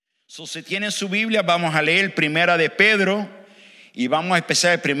Si tienen su Biblia, vamos a leer Primera de Pedro y vamos a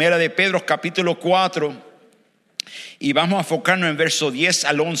empezar Primera de Pedro capítulo 4 y vamos a enfocarnos en verso 10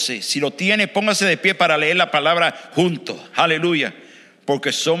 al 11. Si lo tiene, póngase de pie para leer la palabra juntos. Aleluya,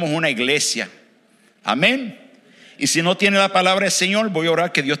 porque somos una iglesia. Amén. Y si no tiene la palabra del Señor, voy a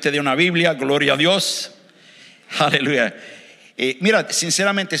orar que Dios te dé una Biblia. Gloria a Dios. Aleluya. Mira,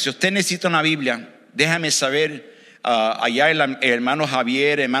 sinceramente, si usted necesita una Biblia, déjame saber. Allá el hermano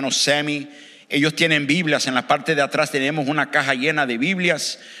Javier, hermano Sammy, ellos tienen Biblias. En la parte de atrás tenemos una caja llena de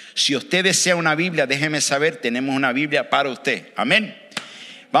Biblias. Si usted desea una Biblia, déjeme saber, tenemos una Biblia para usted. Amén.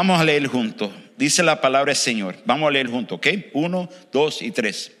 Vamos a leer juntos. Dice la palabra del Señor. Vamos a leer juntos, ¿ok? 1, 2 y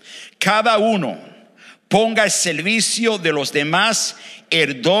 3. Cada uno ponga al servicio de los demás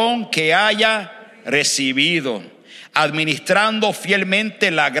el don que haya recibido, administrando fielmente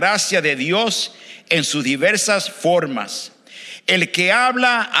la gracia de Dios en sus diversas formas. El que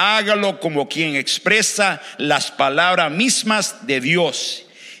habla, hágalo como quien expresa las palabras mismas de Dios.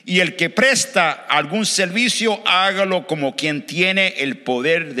 Y el que presta algún servicio, hágalo como quien tiene el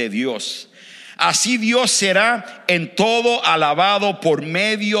poder de Dios. Así Dios será en todo alabado por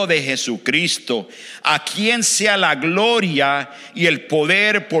medio de Jesucristo, a quien sea la gloria y el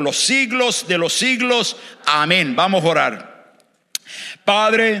poder por los siglos de los siglos. Amén. Vamos a orar.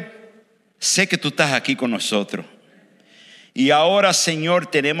 Padre, sé que tú estás aquí con nosotros. Y ahora, Señor,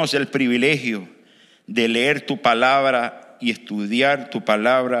 tenemos el privilegio de leer tu palabra y estudiar tu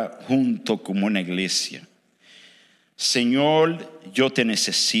palabra junto como una iglesia. Señor, yo te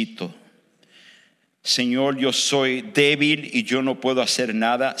necesito. Señor, yo soy débil y yo no puedo hacer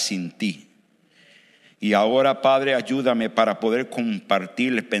nada sin ti. Y ahora, Padre, ayúdame para poder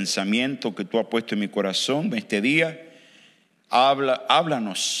compartir el pensamiento que tú has puesto en mi corazón este día.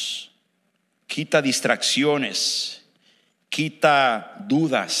 Háblanos. Quita distracciones, quita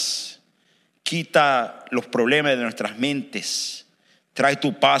dudas, quita los problemas de nuestras mentes. Trae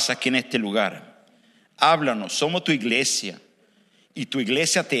tu paz aquí en este lugar. Háblanos, somos tu iglesia y tu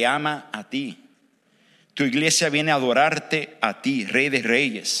iglesia te ama a ti. Tu iglesia viene a adorarte a ti, Rey de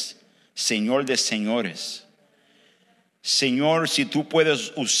Reyes, Señor de Señores. Señor, si tú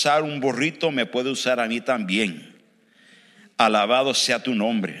puedes usar un burrito, me puedes usar a mí también. Alabado sea tu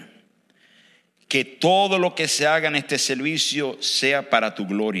nombre. Que todo lo que se haga en este servicio sea para tu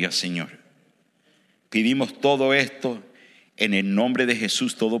gloria, Señor. Pedimos todo esto en el nombre de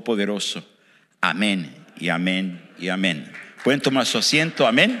Jesús Todopoderoso. Amén y amén y amén. ¿Pueden tomar su asiento?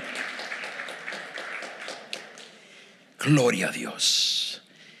 Amén. Gloria a Dios.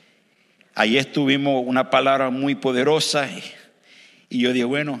 Ayer tuvimos una palabra muy poderosa y yo dije,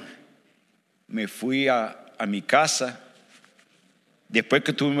 bueno, me fui a mi casa. Después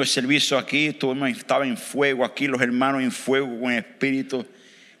que tuvimos el servicio aquí, estaba en fuego aquí, los hermanos en fuego con el espíritu,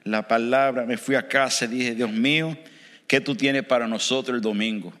 la palabra. Me fui a casa y dije, Dios mío, ¿qué tú tienes para nosotros el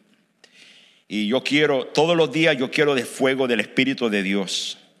domingo? Y yo quiero, todos los días yo quiero de fuego del Espíritu de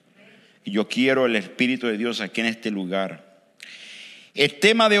Dios. Y yo quiero el Espíritu de Dios aquí en este lugar. El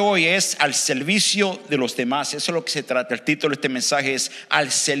tema de hoy es al servicio de los demás. Eso es lo que se trata. El título de este mensaje es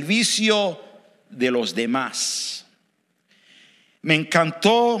al servicio de los demás. Me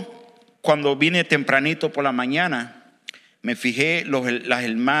encantó cuando vine tempranito por la mañana. Me fijé las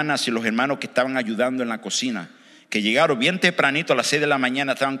hermanas y los hermanos que estaban ayudando en la cocina, que llegaron bien tempranito a las 6 de la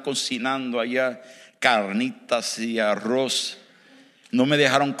mañana. Estaban cocinando allá carnitas y arroz. No me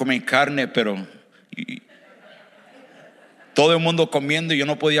dejaron comer carne, pero todo el mundo comiendo y yo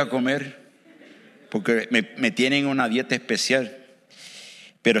no podía comer porque me tienen una dieta especial.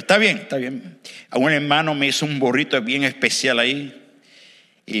 Pero está bien, está bien. Un hermano me hizo un burrito bien especial ahí.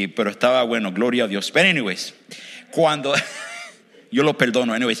 Pero estaba bueno, gloria a Dios. Pero anyways, cuando yo lo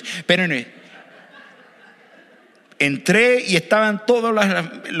perdono, pero anyways, entré y estaban todos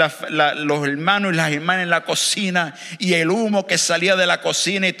los hermanos y las hermanas en la cocina y el humo que salía de la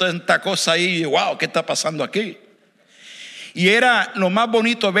cocina y toda esta cosa ahí. Y wow, ¿qué está pasando aquí? Y era lo más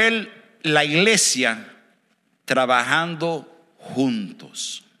bonito ver la iglesia trabajando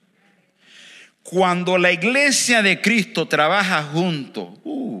juntos. Cuando la iglesia de Cristo trabaja juntos,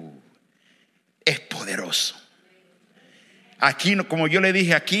 es poderoso. Aquí, como yo le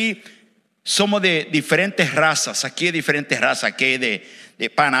dije, aquí somos de diferentes razas. Aquí hay diferentes razas. Aquí hay de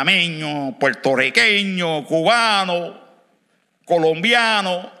panameño, puertorriqueño, cubano,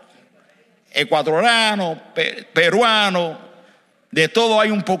 colombiano, ecuatoriano, peruano. De todo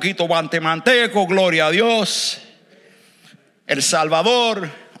hay un poquito. Guatemalteco, gloria a Dios. El Salvador,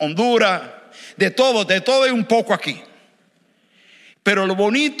 Honduras. De todo hay un poco aquí. Pero lo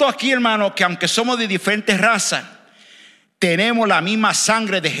bonito aquí, hermano, que aunque somos de diferentes razas, tenemos la misma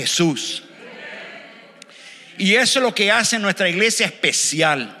sangre de Jesús. Y eso es lo que hace nuestra iglesia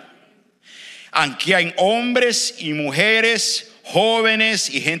especial. Aquí hay hombres y mujeres, jóvenes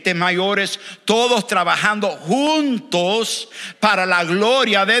y gente mayores, todos trabajando juntos para la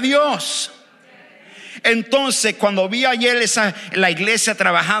gloria de Dios. Entonces, cuando vi ayer la iglesia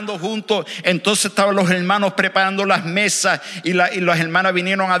trabajando juntos, entonces estaban los hermanos preparando las mesas y las hermanas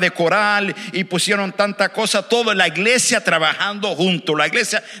vinieron a decorar y pusieron tanta cosa, todo la iglesia trabajando juntos, la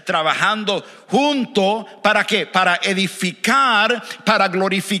iglesia trabajando juntos, ¿para qué? Para edificar, para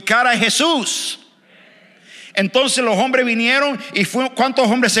glorificar a Jesús. Entonces los hombres vinieron y ¿cuántos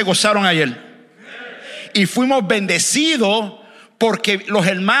hombres se gozaron ayer? Y fuimos bendecidos porque los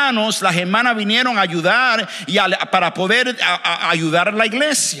hermanos, las hermanas vinieron a ayudar para poder ayudar a la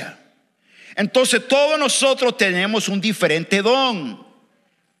iglesia. Entonces todos nosotros tenemos un diferente don.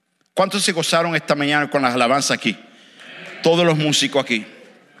 ¿Cuántos se gozaron esta mañana con las alabanzas aquí? Todos los músicos aquí.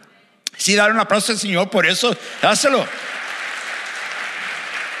 Sí, dar un aplauso al Señor por eso, dáselo.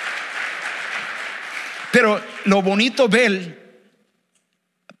 Pero lo bonito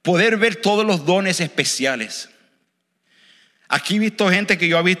poder ver todos los dones especiales. Aquí he visto gente que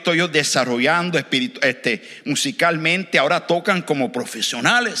yo he visto desarrollando musicalmente, ahora tocan como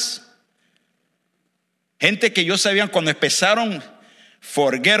profesionales. Gente que yo sabía cuando empezaron,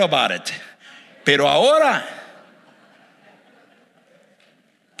 forget about it. Pero ahora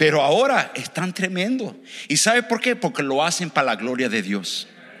están tremendo. ¿Y sabe por qué? Porque lo hacen para la gloria de Dios.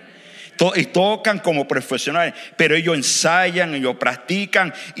 Y tocan como profesionales, pero ellos ensayan, ellos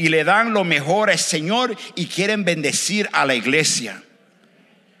practican y le dan lo mejor al Señor y quieren bendecir a la iglesia.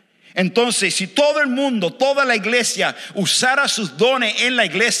 Entonces, si todo el mundo, toda la iglesia usara sus dones en la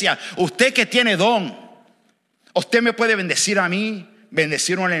iglesia, usted que tiene don, usted me puede bendecir a mí,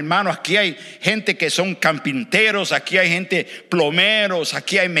 bendecir a un hermano. Aquí hay gente que son carpinteros, aquí hay gente plomeros,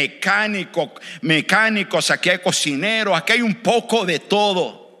 aquí hay mecánicos, aquí hay cocineros, aquí hay un poco de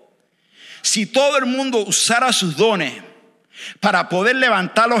todo. Si todo el mundo usara sus dones para poder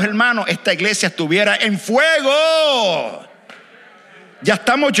levantar a los hermanos, esta iglesia estuviera en fuego. Ya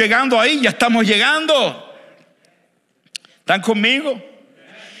estamos llegando ahí, ya estamos llegando. ¿Están conmigo?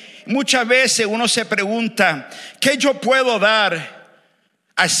 Muchas veces uno se pregunta, ¿qué yo puedo dar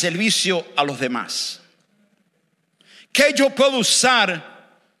al servicio a los demás? ¿Qué yo puedo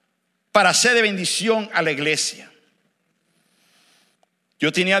usar para hacer de bendición a la iglesia?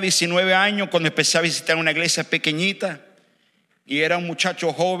 Yo tenía 19 años cuando empecé a visitar una iglesia pequeñita y era un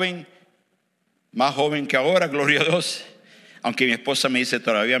muchacho joven, más joven que ahora, gloria a Dios. Aunque mi esposa me dice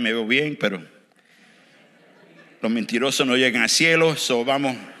todavía me veo bien, pero los mentirosos no llegan al cielo, so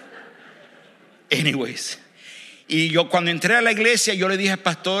vamos. Anyways. Y yo cuando entré a la iglesia, yo le dije al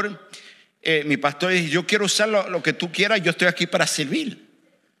pastor, mi pastor dijo, yo quiero usar lo que tú quieras, yo estoy aquí para servir.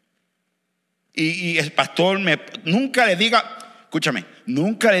 Y el pastor nunca le diga, escúchame,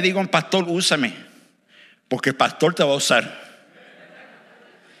 nunca le digo a un pastor, úsame, porque el pastor te va a usar.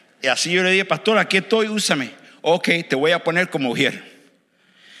 Y así yo le dije, pastor, aquí estoy, úsame. Ok, te voy a poner como mujer.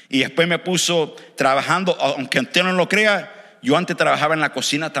 Y después me puso trabajando, aunque usted no lo crea, yo antes trabajaba en la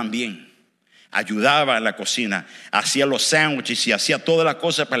cocina también. Ayudaba en la cocina, hacía los sándwiches y hacía todas las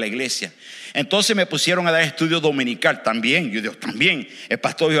cosas para la iglesia. Entonces me pusieron a dar estudio dominical también. Yo digo, también. El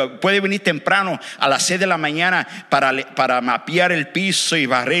pastor dijo, puede venir temprano a las 6 de la mañana para mapear el piso y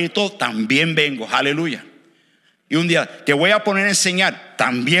barrer y todo. También vengo, aleluya. Y un día, te voy a poner a enseñar.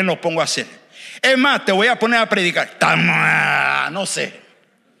 También lo pongo a hacer. Es más, te voy a poner a predicar. No sé.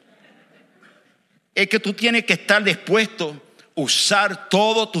 Es que tú tienes que estar dispuesto a usar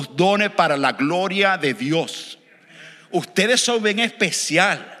todos tus dones para la gloria de Dios. Ustedes son bien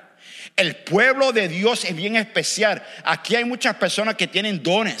especial. El pueblo de Dios es bien especial. Aquí hay muchas personas que tienen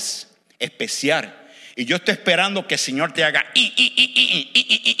dones especiales. Y yo estoy esperando que el Señor te haga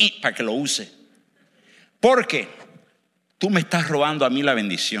para que lo use. Porque tú me estás robando a mí la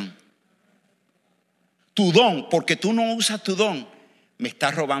bendición. Tu don, porque tú no usas tu don, me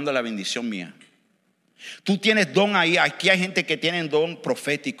estás robando la bendición mía. Tú tienes don ahí. Aquí hay gente que tiene don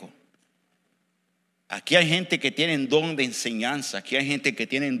profético. Aquí hay gente que tiene don de enseñanza. Aquí hay gente que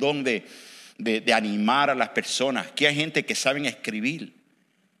tiene don de animar a las personas. Aquí hay gente que saben escribir.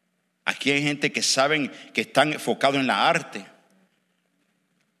 Aquí hay gente que saben, que están enfocados en la arte.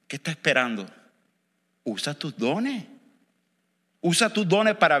 ¿Qué estás esperando? Usa tus dones. Usa tus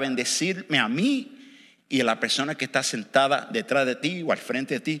dones para bendecirme a mí y a la persona que está sentada detrás de ti o al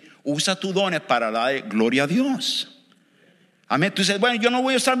frente de ti. Usa tus dones para dar gloria a Dios. Amén. Tú dices, bueno, yo no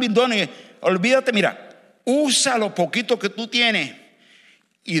voy a usar mis dones. Olvídate, mira, usa lo poquito que tú tienes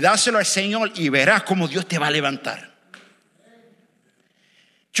y dáselo al Señor y verás cómo Dios te va a levantar.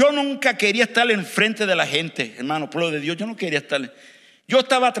 Yo nunca quería estar enfrente de la gente, hermano, pueblo de Dios. Yo no quería estar. Yo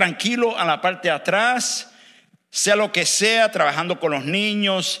estaba tranquilo a la parte de atrás, sea lo que sea, trabajando con los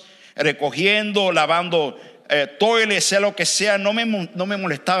niños, recogiendo, lavando toiles, sea lo que sea. No me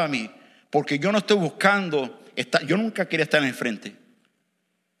molestaba a mí, porque yo no estoy buscando estar. Yo nunca quería estar enfrente.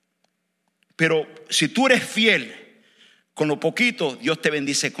 Pero si tú eres fiel con lo poquito, Dios te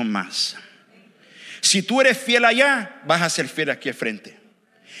bendice con más. Si tú eres fiel allá, vas a ser fiel aquí al frente.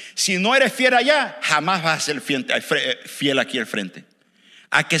 Si no eres fiel allá, jamás vas a ser fiel aquí al frente.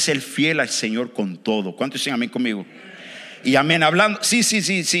 Hay que ser fiel al Señor con todo. ¿Cuántos dicen amén conmigo? Y amén. Hablando, sí.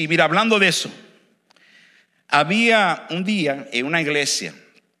 Mira, hablando de eso, había un día en una iglesia,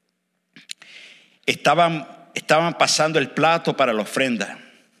 estaban pasando el plato para la ofrenda.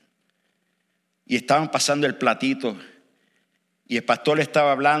 Y estaban pasando el platito. Y el pastor le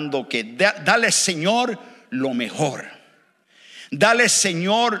estaba hablando que dale, Señor, lo mejor. Dale,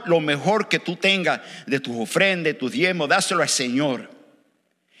 Señor, lo mejor que tú tengas de tus ofrendas, de tus diezmos. Dáselo al Señor.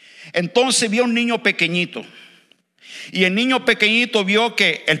 Entonces vio un niño pequeñito. Y el niño pequeñito vio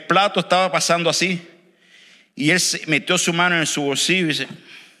que el plato estaba pasando así. Y él metió su mano en su bolsillo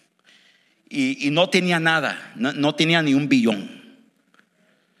y no tenía nada. No tenía ni un billón.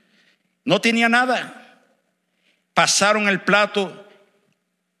 No tenía nada. Pasaron el plato,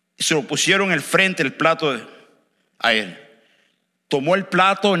 se lo pusieron al frente el plato a él. Tomó el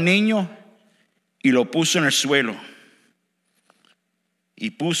plato el niño y lo puso en el suelo.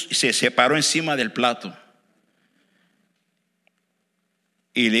 Y se separó encima del plato.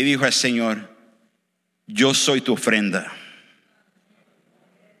 Y le dijo al Señor: yo soy tu ofrenda.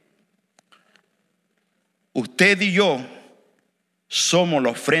 Usted y yo somos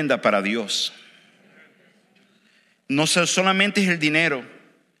la ofrenda para Dios. No solamente es el dinero,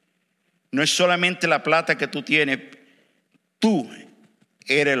 no es solamente la plata que tú tienes. Tú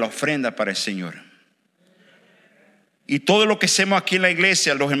eres la ofrenda para el Señor. Y todo lo que hacemos aquí en la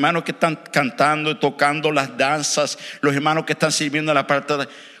iglesia, los hermanos que están cantando, tocando las danzas, los hermanos que están sirviendo en la parte,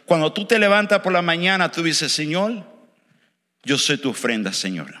 cuando tú te levantas por la mañana, tú dices: Señor, yo soy tu ofrenda,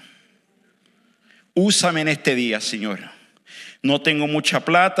 Señor. Úsame en este día, Señor. No tengo mucha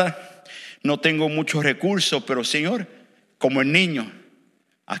plata, no tengo muchos recursos, pero Señor, como el niño,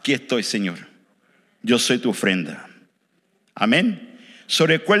 aquí estoy, Señor. Yo soy tu ofrenda. Amén.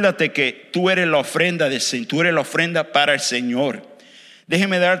 Recuérdate que tú eres la ofrenda de Señor, tú eres la ofrenda para el Señor.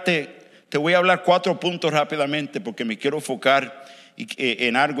 Déjeme te voy a hablar 4 puntos rápidamente, porque me quiero enfocar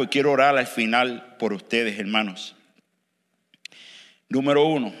en algo y quiero orar al final por ustedes, hermanos. Número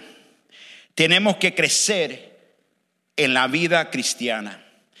 1, tenemos que crecer en la vida cristiana.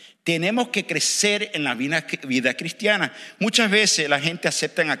 Tenemos que crecer en la vida cristiana. Muchas veces la gente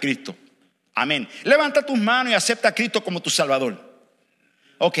acepta a Cristo. Amén. Levanta tus manos y acepta a Cristo como tu Salvador.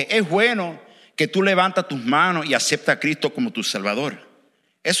 Ok, es bueno que tú levantas tus manos y aceptas a Cristo como tu Salvador.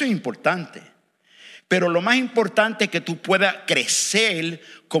 Eso es importante. Pero lo más importante es que tú puedas crecer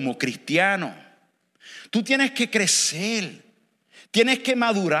como cristiano. Tú tienes que crecer. Tienes que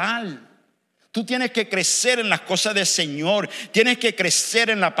madurar. Tú tienes que crecer en las cosas del Señor. Tienes que crecer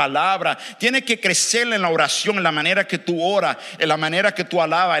en la palabra. Tienes que crecer en la oración, en la manera que tú oras, en la manera que tú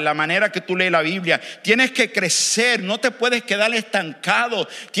alabas, en la manera que tú lees la Biblia. Tienes que crecer. No te puedes quedar estancado.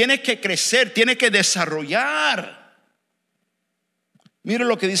 Tienes que crecer. Tienes que desarrollar. Mira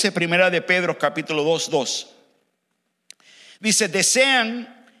lo que dice Primera de Pedro capítulo 2:2. Dice: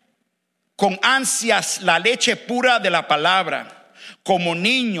 desean con ansias la leche pura de la palabra, como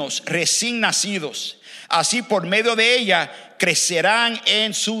niños recién nacidos. Así por medio de ella crecerán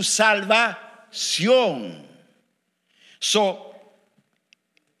en su salvación.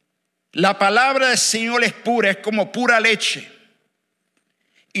 La palabra del Señor es pura, es como pura leche.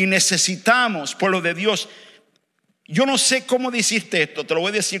 Y necesitamos, pueblo de Dios, yo no sé cómo decirte esto, te lo voy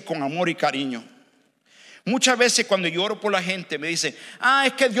a decir con amor y cariño. Muchas veces cuando yo oro por la gente me dicen: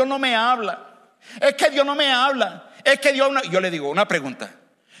 es que Dios no me habla. Es que Dios no me habla. Es que Dios no. Yo le digo una pregunta: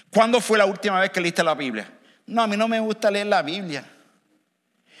 ¿cuándo fue la última vez que leíste la Biblia? No, a mí no me gusta leer la Biblia.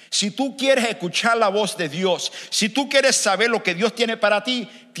 Si tú quieres escuchar la voz de Dios, si tú quieres saber lo que Dios tiene para ti,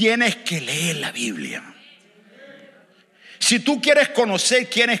 tienes que leer la Biblia. Si tú quieres conocer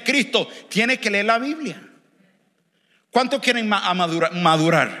quién es Cristo, tienes que leer la Biblia. ¿Cuántos quieren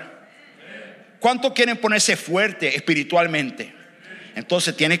madurar? ¿Cuántos quieren ponerse fuerte espiritualmente?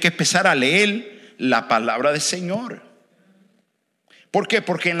 Entonces tienes que empezar a leer la palabra del Señor. ¿Por qué?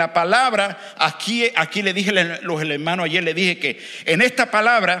 Porque en la palabra, aquí le dije a los hermanos ayer, le dije que en esta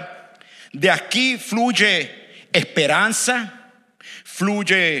palabra de aquí fluye esperanza,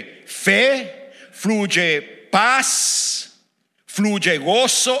 fluye fe, fluye paz, fluye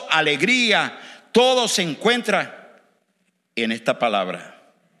gozo, alegría. Todo se encuentra en esta palabra.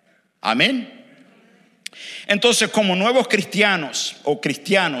 Amén. Entonces, como nuevos cristianos o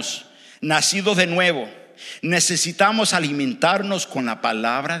cristianos nacidos de nuevo, necesitamos alimentarnos con la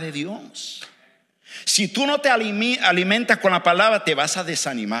palabra de Dios. Si tú no te alimentas con la palabra, te vas a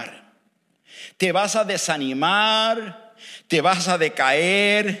desanimar. Te vas a desanimar, te vas a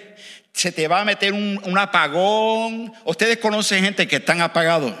decaer, se te va a meter un apagón. Ustedes conocen gente que están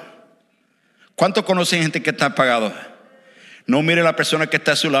apagados. ¿Cuántos conocen gente que está apagado? No mire a la persona que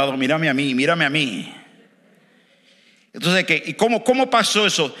está a su lado, mírame a mí, mírame a mí. Entonces, ¿y cómo pasó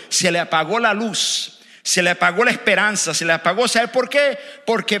eso? Se le apagó la luz, se le apagó la esperanza, se le apagó. ¿Sabe por qué?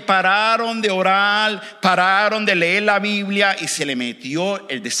 Porque pararon de orar, pararon de leer la Biblia y se le metió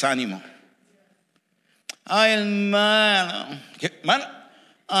el desánimo. Ay, hermano, hermano,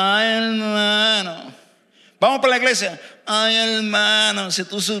 ay, hermano, vamos para la iglesia. Ay, hermano, si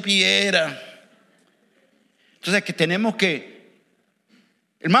tú supieras. Entonces, que tenemos que,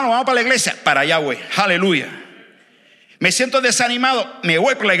 hermano, vamos para la iglesia, para allá voy, aleluya. Me siento desanimado, me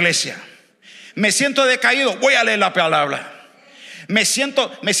voy para la iglesia. Me siento decaído, voy a leer la palabra. Me siento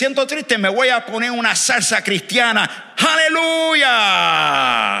triste, me voy a poner una salsa cristiana, aleluya.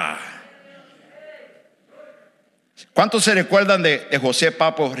 ¿Cuántos se recuerdan de José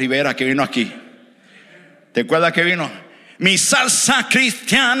Papo Rivera que vino aquí? ¿Te acuerdas que vino? Mi salsa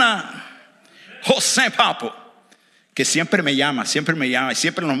cristiana, José Papo, que siempre me llama y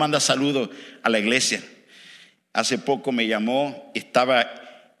siempre nos manda saludos a la iglesia. Hace poco me llamó, estaba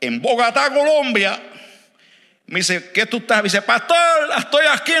en Bogotá, Colombia. Me dice, ¿qué tú estás? Me dice, pastor, estoy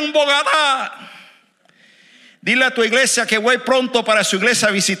aquí en Bogotá. Dile a tu iglesia que voy pronto para su iglesia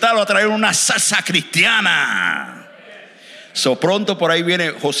a visitarlo, a traer una salsa cristiana. Pronto por ahí viene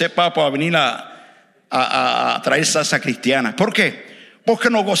José Papo a venir a traer salsa cristiana. ¿Por qué? Porque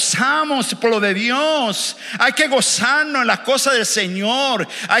nos gozamos por lo de Dios. Hay que gozarnos en las cosas del Señor.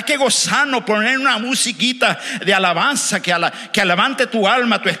 Hay que gozarnos, poner una musiquita de alabanza que levante tu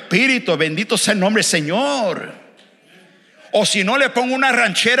alma, tu espíritu. Bendito sea el nombre del Señor. O si no, le pongo una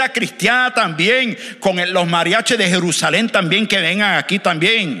ranchera cristiana también, con los mariachis de Jerusalén también, que vengan aquí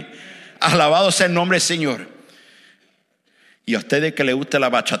también. Alabado sea el nombre del Señor. Y a ustedes que les guste la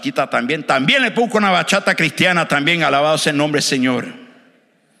bachatita también le pongo una bachata cristiana también. Alabado sea el nombre del Señor.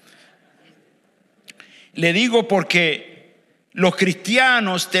 Le digo porque los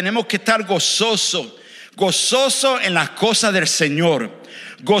cristianos tenemos que estar gozosos en las cosas del Señor,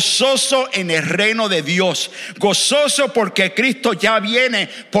 gozoso en el reino de Dios, gozoso porque Cristo ya viene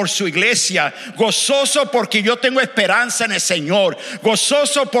por su iglesia, gozoso porque yo tengo esperanza en el Señor,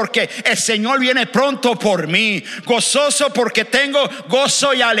 gozoso porque el Señor viene pronto por mí, gozoso porque tengo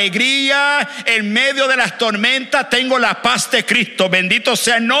gozo y alegría en medio de las tormentas. Tengo la paz de Cristo. Bendito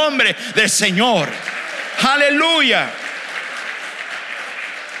sea el nombre del Señor. Aleluya.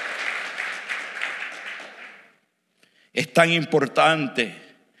 Es tan importante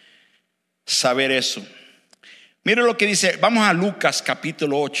saber eso. Mire lo que dice. Vamos a Lucas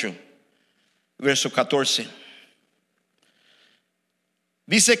capítulo 8, verso 14.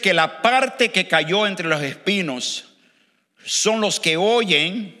 Dice que la parte que cayó entre los espinos son los que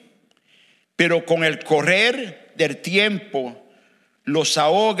oyen, pero con el correr del tiempo los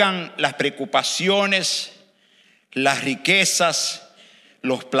ahogan las preocupaciones, las riquezas,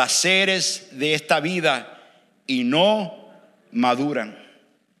 los placeres de esta vida y no maduran.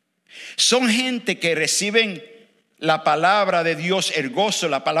 Son gente que reciben la palabra de Dios, el gozo,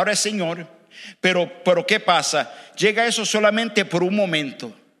 la palabra del Señor, pero ¿qué pasa? Llega eso solamente por un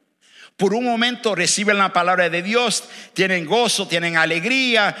momento. Por un momento reciben la palabra de Dios, tienen gozo, tienen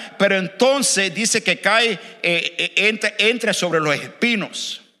alegría, pero entonces dice que cae, entra sobre los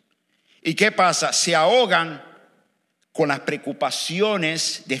espinos. ¿Y qué pasa? Se ahogan con las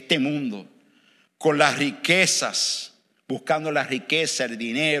preocupaciones de este mundo, con las riquezas, buscando la riqueza, el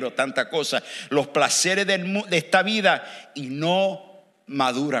dinero, tanta cosa, los placeres de esta vida, y no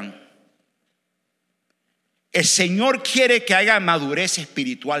maduran. El Señor quiere que haya madurez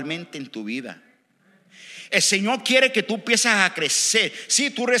espiritualmente en tu vida. El Señor quiere que tú empieces a crecer. Si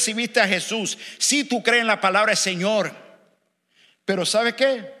tú recibiste a Jesús, si tú crees en la palabra del Señor, pero ¿sabe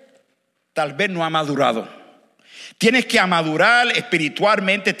qué? Tal vez no ha madurado. Tienes que madurar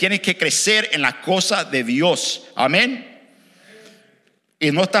espiritualmente, tienes que crecer en las cosas de Dios. Amén.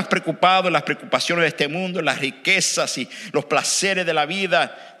 Y no estás preocupado en las preocupaciones de este mundo, en las riquezas y los placeres de la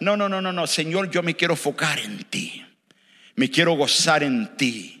vida. No, Señor, yo me quiero enfocar en ti. Me quiero gozar en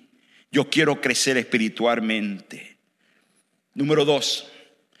ti. Yo quiero crecer espiritualmente. Número 2,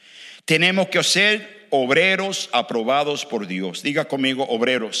 tenemos que ser obreros aprobados por Dios. Diga conmigo,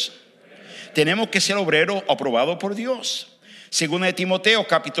 obreros. Tenemos que ser obreros aprobados por Dios. Según de Timoteo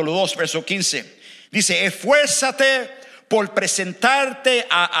capítulo 2 verso 15, dice: esfuérzate por presentarte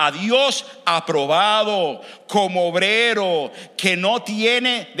a Dios aprobado, como obrero que no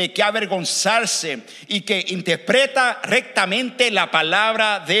tiene de qué avergonzarse y que interpreta rectamente la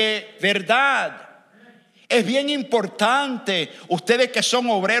palabra de verdad. Es bien importante, ustedes que son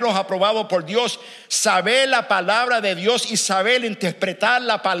obreros aprobados por Dios, saber la palabra de Dios y saber interpretar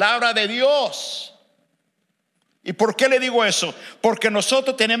la palabra de Dios. ¿Y por qué le digo eso? Porque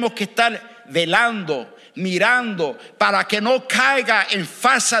nosotros tenemos que estar velando, mirando, para que no caiga en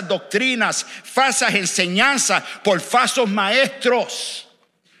falsas doctrinas, falsas enseñanzas por falsos maestros.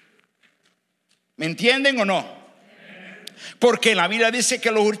 ¿Me entienden o no? Porque la Biblia dice que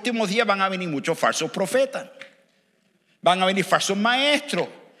en los últimos días van a venir muchos falsos profetas, van a venir falsos maestros,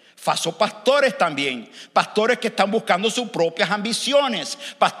 falsos pastores también, pastores que están buscando sus propias ambiciones,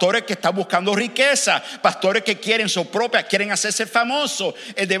 pastores que están buscando riqueza, pastores que quieren su propia, quieren hacerse famosos.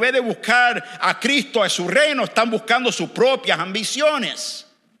 En vez de buscar a Cristo, a su reino, están buscando sus propias ambiciones.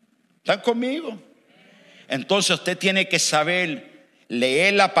 ¿Están conmigo? Entonces usted tiene que saber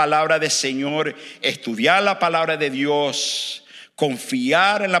leer la palabra del Señor, estudiar la palabra de Dios,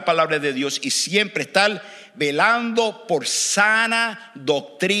 confiar en la palabra de Dios y siempre estar velando por sana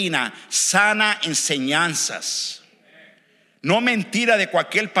doctrina, sana enseñanzas. No mentira de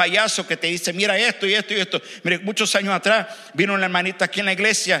cualquier payaso que te dice: mira esto y esto y esto. Mire, muchos años atrás vino una hermanita aquí en la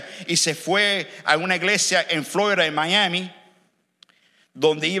iglesia y se fue a una iglesia en Florida, en Miami,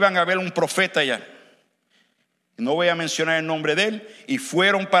 donde iban a ver un profeta allá. No voy a mencionar el nombre de él. Y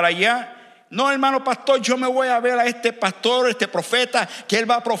fueron para allá. No, hermano pastor, yo me voy a ver a este pastor, este profeta, que él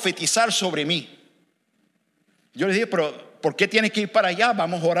va a profetizar sobre mí. Yo le dije: pero ¿por qué tienes que ir para allá?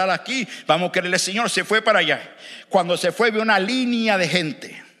 Vamos a orar aquí, vamos a quererle al Señor. Se fue para allá. Cuando se fue, vio una línea de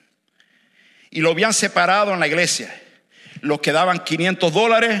gente y lo habían separado en la iglesia. Los que daban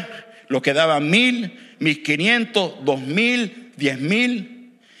 $500, los que daban 1,000, 1,500, 2,000, 10,000.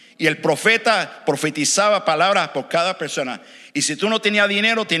 Y el profeta profetizaba palabras por cada persona. Y si tú no tenías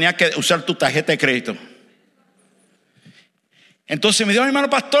dinero, tenías que usar tu tarjeta de crédito. Entonces me dijo: hermano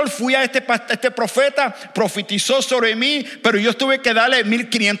pastor, fui a este profeta, profetizó sobre mí, pero yo tuve que darle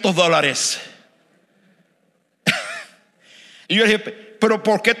 $1,500. Y yo dije: pero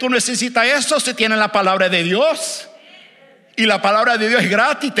 ¿por qué tú necesitas eso si tienes la palabra de Dios? Y la palabra de Dios es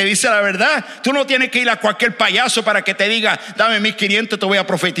gratis, te dice la verdad. Tú no tienes que ir a cualquier payaso para que te diga: dame 1,500, te voy a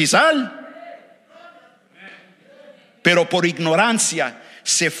profetizar. Pero por ignorancia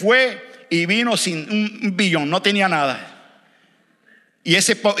se fue y vino sin un billón, no tenía nada. Y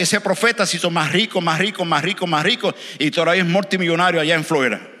ese profeta se hizo más rico, más rico, más rico, más rico, y todavía es multimillonario allá en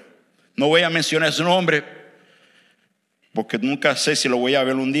Florida. No voy a mencionar su nombre porque nunca sé si lo voy a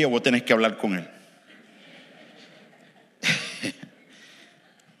ver un día o voy a tener que hablar con él.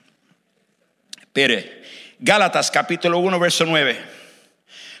 Mire, Gálatas capítulo 1 verso 9.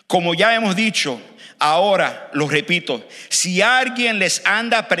 Como ya hemos dicho, ahora lo repito: si alguien les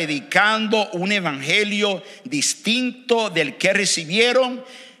anda predicando un evangelio distinto del que recibieron,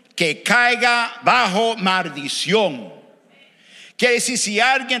 que caiga bajo maldición. Quiere decir, si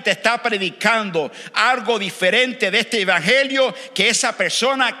alguien te está predicando algo diferente de este evangelio, que esa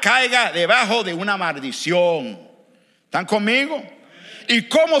persona caiga debajo de una maldición. ¿Están conmigo? ¿Y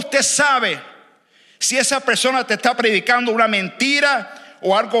cómo usted sabe si esa persona te está predicando una mentira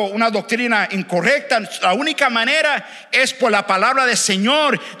o algo, una doctrina incorrecta? La única manera es por la palabra del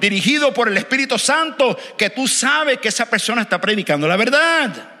Señor, dirigido por el Espíritu Santo, que tú sabes que esa persona está predicando la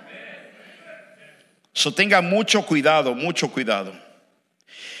verdad. So, tenga mucho cuidado, mucho cuidado.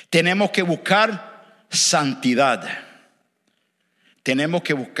 Tenemos que buscar santidad. Tenemos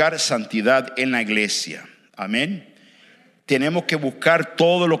que buscar santidad en la iglesia. Amén. Tenemos que buscar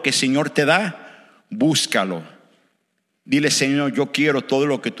todo lo que el Señor te da. Búscalo. Dile: Señor, yo quiero todo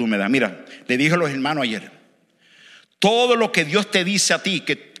lo que tú me das. Mira, le dije a los hermanos ayer: todo lo que Dios te dice a ti,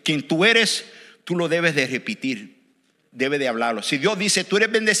 que quien tú eres, tú lo debes de repetir, debes de hablarlo. Si Dios dice: tú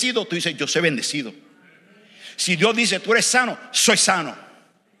eres bendecido, tú dices: yo soy bendecido. Si Dios dice: tú eres sano, soy sano.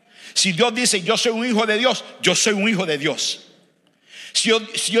 Si Dios dice: yo soy un hijo de Dios, yo soy un hijo de Dios.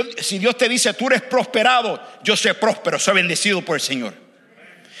 Si Dios te dice: tú eres prosperado, yo soy próspero, soy bendecido por el Señor.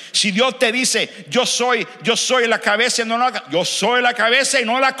 Si Dios te dice: yo soy la cabeza y no la cola, yo soy la cabeza y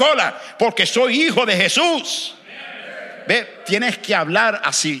no la cola, porque soy hijo de Jesús. Ve, tienes que hablar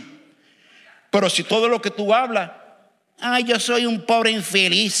así. Pero si todo lo que tú hablas: ay, yo soy un pobre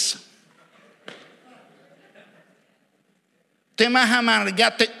infeliz, estoy más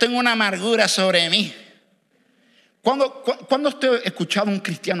amargado, tengo una amargura sobre mí, ¿Cuándo usted ha escuchado a un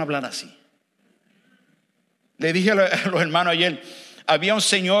cristiano hablar así? Le dije a los hermanos ayer, había un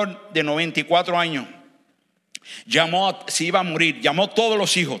señor de 94 años, se iba a morir, llamó a todos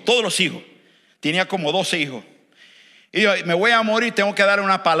los hijos, tenía como 12 hijos. Y dijo, me voy a morir, tengo que dar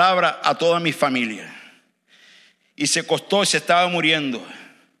una palabra a toda mi familia. Y se acostó y se estaba muriendo.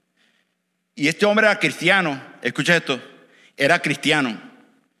 Y este hombre era cristiano, escucha esto, era cristiano.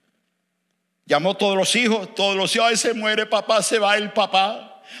 Llamó a todos los hijos, ay, se muere, papá se va a ir,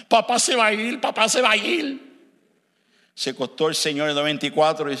 papá se va a ir. Se acostó el señor de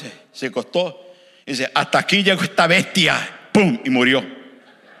 94, dice, se acostó, dice, hasta aquí llegó esta bestia, ¡pum! Y murió.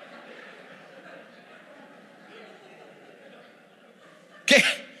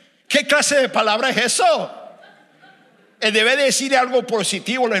 ¿Qué clase de palabra es eso? Él debe decir algo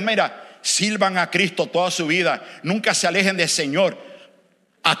positivo. Mira, sirvan a Cristo toda su vida, nunca se alejen del Señor.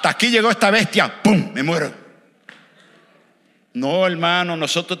 Hasta aquí llegó esta bestia, ¡pum! Me muero. No, hermano,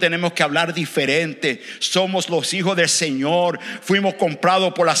 nosotros tenemos que hablar diferente. Somos los hijos del Señor. Fuimos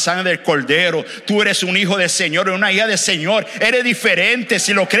comprados por la sangre del Cordero. Tú eres un hijo del Señor, una hija del Señor. Eres diferente.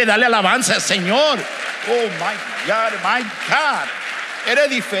 Si lo crees, dale alabanza al Señor. Oh my God. Eres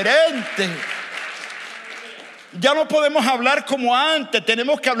diferente. Ya no podemos hablar como antes.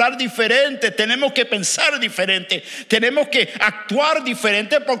 Tenemos que hablar diferente. Tenemos que pensar diferente. Tenemos que actuar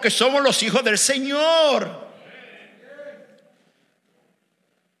diferente porque somos los hijos del Señor.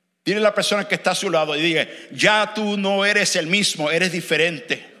 Dile a la persona que está a su lado y diga, ya tú no eres el mismo, eres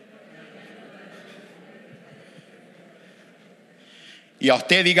diferente. Y a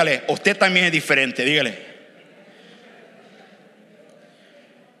usted dígale, usted también es diferente, dígale.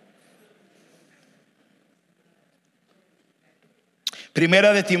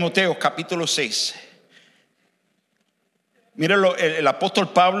 Primera de Timoteo, capítulo 6. Mírenlo, el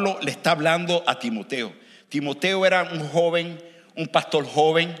apóstol Pablo le está hablando a Timoteo. Timoteo era un joven, un pastor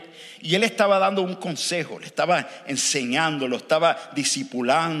joven, y él estaba dando un consejo, le estaba enseñando, lo estaba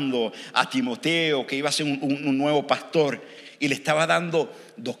discipulando a Timoteo, que iba a ser un nuevo pastor, y le estaba dando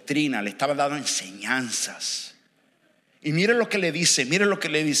doctrina, le estaba dando enseñanzas. Y miren lo que le dice,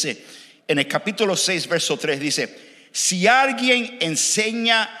 en el capítulo 6, verso 3, dice: si alguien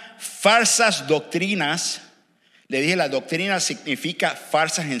enseña falsas doctrinas, le dije, la doctrina significa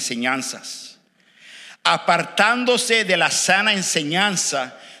falsas enseñanzas, apartándose de la sana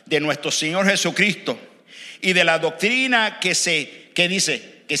enseñanza de nuestro Señor Jesucristo y de la doctrina que se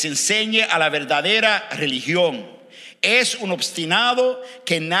enseñe a la verdadera religión, es un obstinado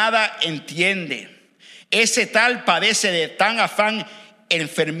que nada entiende. Ese tal padece de tan afán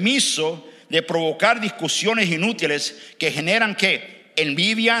enfermizo de provocar discusiones inútiles que generan ¿qué?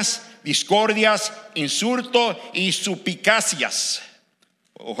 Envidias, discordias, insultos y suspicacias.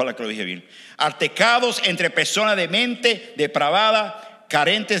 Ojalá que lo dije bien. Altercados entre personas de mente depravada,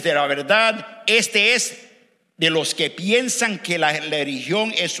 carentes de la verdad. Este es de los que piensan que la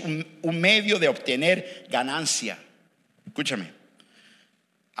religión es un medio de obtener ganancia. Escúchame,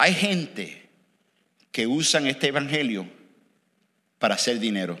 hay gente que usan este evangelio para hacer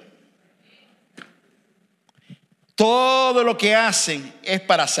dinero. Todo lo que hacen es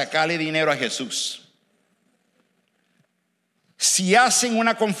para sacarle dinero a Jesús. Si hacen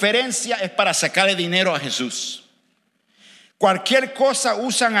una conferencia es para sacarle dinero a Jesús. Cualquier cosa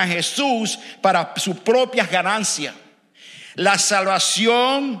usan a Jesús para sus propias ganancias. La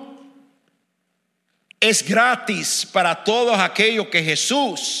salvación es gratis para todos aquellos que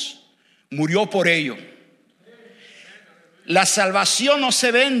Jesús murió por ellos. La salvación no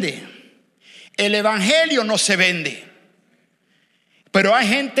se vende. El evangelio no se vende. Pero hay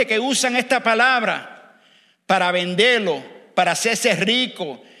gente que usan esta palabra para venderlo, para hacerse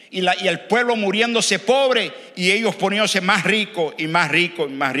rico, y el pueblo muriéndose pobre y ellos poniéndose más ricos y más ricos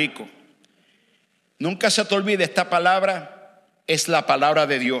y más ricos. Nunca se te olvide, esta palabra es la palabra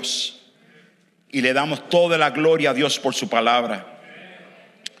de Dios y le damos toda la gloria a Dios por su palabra.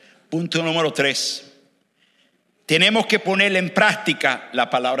 Punto número 3. Tenemos que poner en práctica la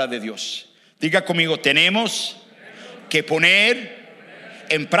palabra de Dios. Diga conmigo, tenemos que poner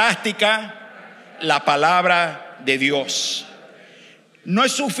en práctica la palabra de Dios. No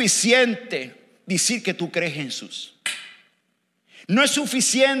es suficiente decir que tú crees en Jesús. No es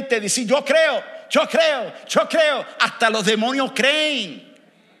suficiente decir yo creo. Hasta los demonios creen.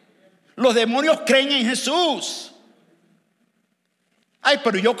 Los demonios creen en Jesús. Ay,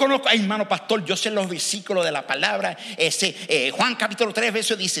 pero yo conozco, ay, hermano pastor, yo sé los versículos de la palabra. Juan capítulo 3,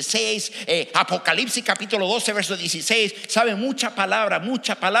 verso 16, Apocalipsis capítulo 12, verso 16. Sabe mucha palabra.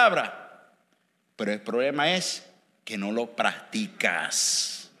 Pero el problema es que no lo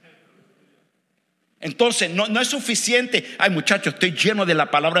practicas. Entonces no es suficiente. Ay, muchachos, estoy lleno de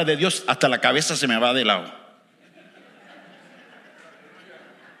la palabra de Dios, hasta la cabeza se me va de lado.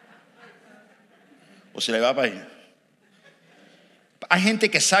 O se le va para ahí. Hay gente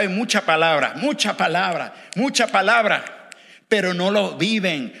que sabe mucha palabra, pero no lo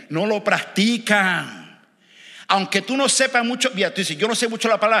viven, no lo practican. Aunque tú no sepas mucho, mira, tú dices, yo no sé mucho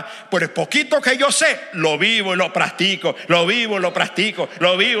la palabra, pero el poquito que yo sé, lo vivo y lo practico, lo vivo y lo practico,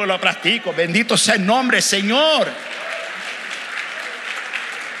 lo vivo y lo practico. Bendito sea el nombre, Señor.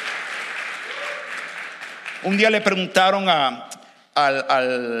 Un día le preguntaron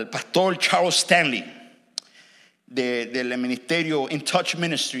al pastor Charles Stanley del ministerio In Touch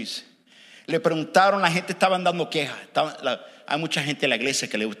Ministries. Le preguntaron, la gente estaba dando quejas. Hay mucha gente en la iglesia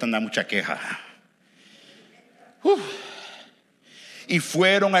que le gustan dar mucha queja. Y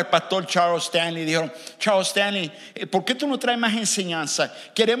fueron al pastor Charles Stanley y dijeron, Charles Stanley, ¿por qué tú no traes más enseñanza?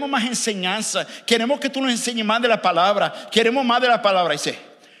 Queremos más enseñanza, queremos que tú nos enseñes más de la palabra, queremos más de la palabra. Y dice,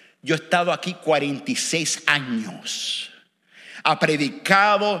 yo he estado aquí 46 años, ha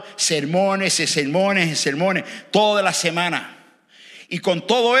predicado sermones y sermones y sermones toda la semana, y con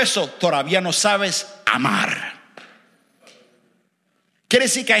todo eso todavía no sabes amar. Quiere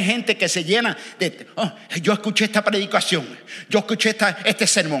decir que hay gente que se llena de, yo escuché esta predicación, yo escuché este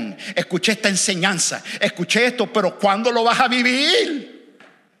sermón, escuché esta enseñanza, escuché esto, pero ¿cuándo lo vas a vivir?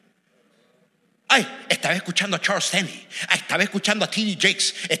 Ay, estaba escuchando a Charles Stanley, estaba escuchando a T.D.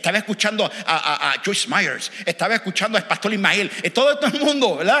 Jakes, estaba escuchando a Joyce Myers, estaba escuchando al pastor Ismael, todo el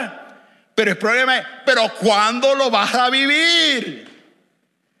mundo, ¿verdad? Pero el problema es, ¿pero cuándo lo vas a vivir?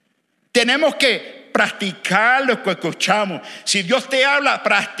 Tenemos que practicar lo que escuchamos. Si Dios te habla,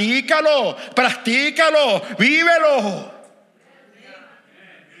 practícalo, vívelo.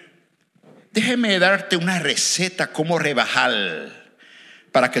 Déjeme darte una receta cómo rebajar,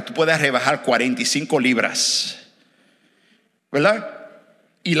 para que tú puedas rebajar 45 libras, ¿verdad?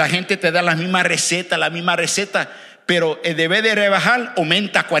 Y la gente te da la misma receta, pero en vez de rebajar,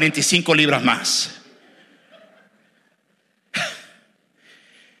 aumenta 45 libras más.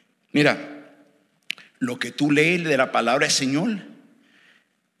 Mira, lo que tú lees de la palabra del Señor,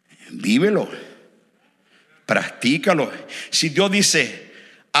 vívelo, practícalo. Si Dios dice,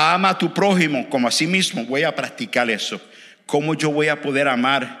 ama a tu prójimo como a sí mismo, voy a practicar eso. ¿Cómo yo voy a poder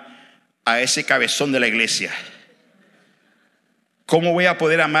amar a ese cabezón de la iglesia? ¿Cómo voy a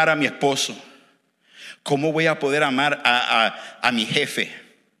poder amar a mi esposo? ¿Cómo voy a poder amar a mi jefe?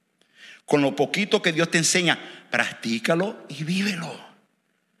 Con lo poquito que Dios te enseña, practícalo y vívelo.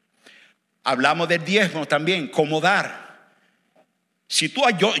 Hablamos del diezmo también, cómo dar. Si tú,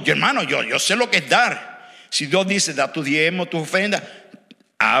 hermano, yo sé lo que es dar. Si Dios dice, da tu diezmo, tu ofrenda,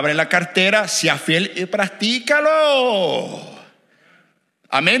 abre la cartera, sea fiel y practícalo.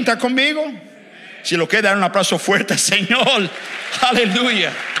 Amén, ¿está conmigo? Si lo quieres, dar un aplauso fuerte al Señor.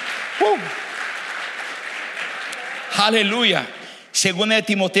 Aleluya. Aleluya. Segunda de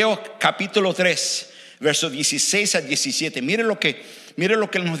Timoteo capítulo 3, versos 16 a 17. Mire lo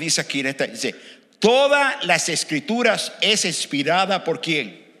que nos dice aquí. Dice, todas las escrituras es inspirada ¿por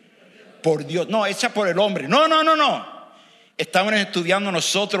quién? Por Dios. No, hecha por el hombre. No. Estamos estudiando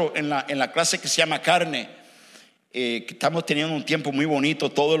nosotros en la clase que se llama Carne. Que estamos teniendo un tiempo muy bonito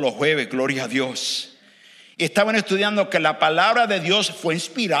todos los jueves, gloria a Dios. Y estaban estudiando que la palabra de Dios fue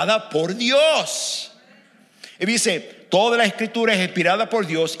inspirada por Dios. Y dice, toda la escritura es inspirada por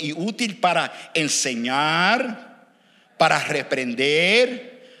Dios y útil para enseñar, para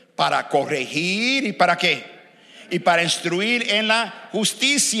reprender, para corregir y para ¿qué? Y para instruir en la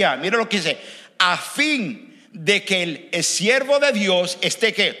justicia. Mira lo que dice, a fin de que el siervo de Dios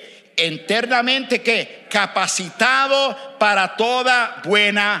esté ¿qué? Eternamente ¿qué? Capacitado para toda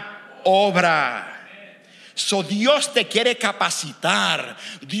buena obra. So, Dios te quiere capacitar,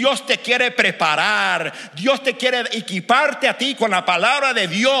 Dios te quiere preparar, Dios te quiere equiparte a ti con la palabra de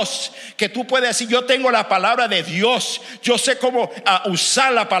Dios, que tú puedes decir, yo tengo la palabra de Dios, yo sé cómo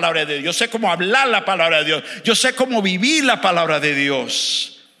usar la palabra de Dios, yo sé cómo hablar la palabra de Dios, yo sé cómo vivir la palabra de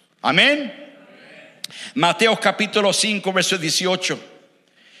Dios. Amén. Mateo capítulo 5 verso 18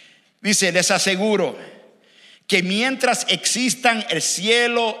 dice, les aseguro que mientras existan el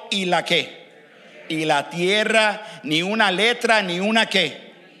cielo y la ¿qué? Y la tierra, ni una letra, ni una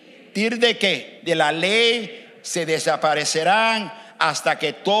 ¿qué? Tir de ¿qué? De la ley se desaparecerán hasta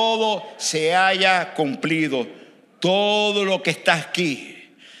que todo se haya cumplido. Todo lo que está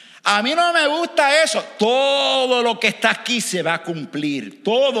aquí. A mí no me gusta eso. Todo lo que está aquí se va a cumplir.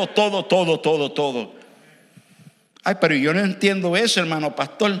 Todo. Ay, pero yo no entiendo eso, hermano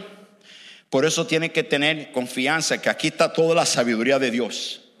pastor. Por eso tiene que tener confianza que aquí está toda la sabiduría de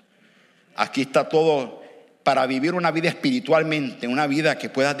Dios. Aquí está todo para vivir una vida espiritualmente, una vida que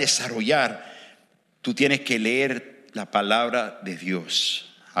puedas desarrollar. Tú tienes que leer la palabra de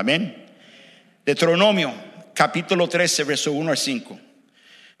Dios. Amén. Deuteronomio capítulo 13, verso 1 al 5.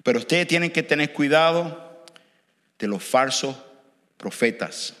 Pero ustedes tienen que tener cuidado de los falsos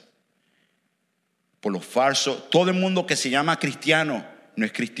profetas. Por los falsos, todo el mundo que se llama cristiano no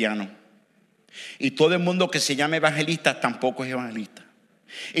es cristiano. Y todo el mundo que se llama evangelista tampoco es evangelista.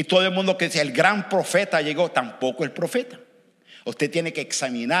 Y todo el mundo que dice el gran profeta llegó tampoco es profeta. Usted tiene que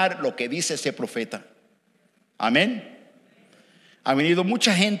examinar lo que dice ese profeta. Amén. Ha venido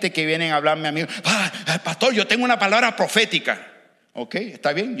mucha gente que vienen a hablarme a mí. Pastor, yo tengo una palabra profética. Ok,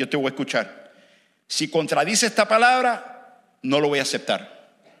 está bien, yo te voy a escuchar. Si contradice esta palabra, no lo voy a aceptar.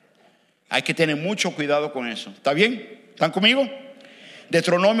 Hay que tener mucho cuidado con eso. ¿Está bien? ¿Están conmigo?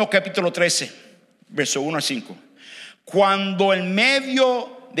 Deuteronomio capítulo 13, verso 1 al 5. Cuando en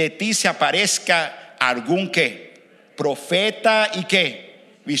medio de ti se aparezca algún ¿qué? Profeta y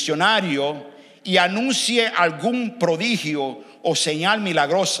 ¿qué? Visionario, y anuncie algún prodigio o señal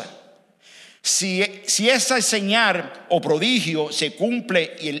milagrosa. Si esa señal o prodigio se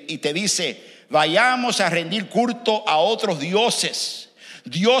cumple y te dice, vayamos a rendir culto a otros dioses,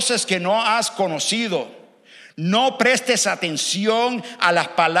 dioses que no has conocido, no prestes atención a las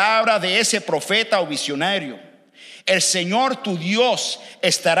palabras de ese profeta o visionario. El Señor tu Dios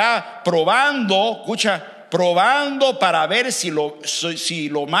estará probando, escucha, probando para ver si lo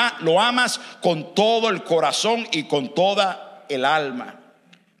amas con todo el corazón y con toda el alma.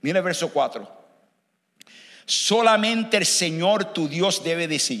 Mira el verso 4. Solamente el Señor tu Dios debe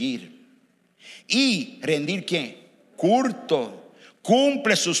de seguir y rendir ¿qué? Culto.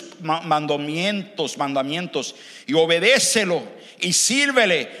 Cumple sus mandamientos y obedécelo y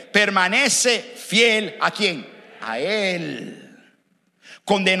sírvele. Permanece fiel ¿a quién? A Él.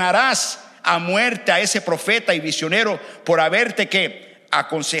 Condenarás a muerte a ese profeta y visionero por haberte ¿qué?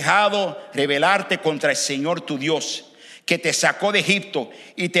 Aconsejado rebelarte contra el Señor tu Dios, que te sacó de Egipto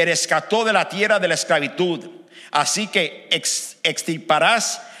y te rescató de la tierra de la esclavitud. Así que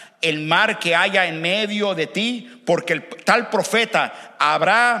extirparás el mar que haya en medio de ti, porque el tal profeta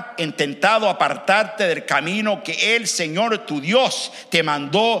habrá intentado apartarte del camino que el Señor tu Dios te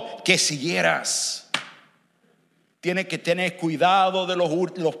mandó que siguieras. Tienes que tener cuidado de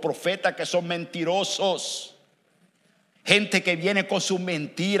los profetas que son mentirosos. Gente que viene con sus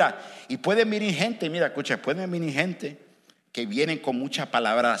mentiras. Y pueden venir gente, mira, escucha, pueden venir gente que vienen con muchas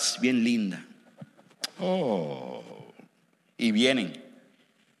palabras bien lindas. Y vienen.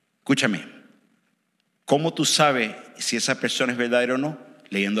 Escúchame. ¿Cómo tú sabes si esa persona es verdadera o no?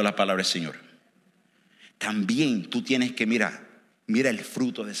 Leyendo la palabra del Señor. También tú tienes que mira el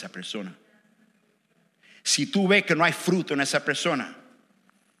fruto de esa persona. Si tú ves que no hay fruto en esa persona,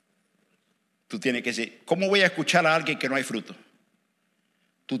 tú tienes que decir, ¿cómo voy a escuchar a alguien que no hay fruto?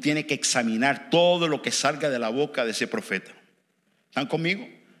 Tú tienes que examinar todo lo que salga de la boca de ese profeta. ¿Están conmigo?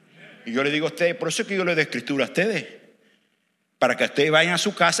 Y yo le digo a ustedes, por eso es que yo le doy escritura a ustedes, para que ustedes vayan a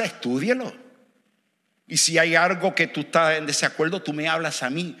su casa, estúdienlo. Y si hay algo que tú estás en desacuerdo, tú me hablas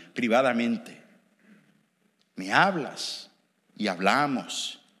a mí privadamente. Me hablas y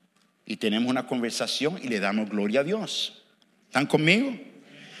hablamos y tenemos una conversación y le damos gloria a Dios. ¿Están conmigo?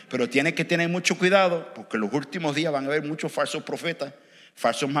 Pero tienes que tener mucho cuidado, porque en los últimos días van a haber muchos falsos profetas,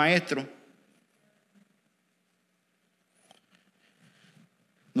 falsos maestros.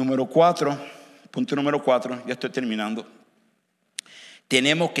 Punto número 4, ya estoy terminando.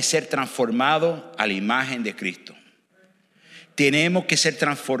 Tenemos que ser transformados a la imagen de Cristo. Tenemos que ser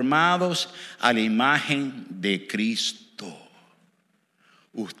transformados a la imagen de Cristo.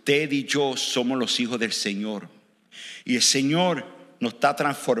 Usted y yo somos los hijos del Señor. Y el Señor nos está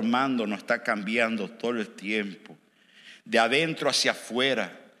transformando, nos está cambiando todo el tiempo. De adentro hacia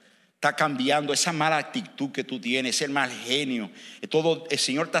afuera. Está cambiando esa mala actitud que tú tienes, ese mal genio. El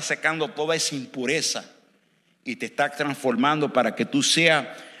Señor está sacando toda esa impureza y te está transformando para que tú seas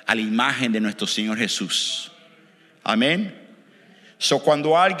a la imagen de nuestro Señor Jesús. Amén.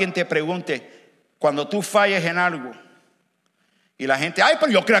 Cuando alguien te pregunte, cuando tú falles en algo y la gente, ay,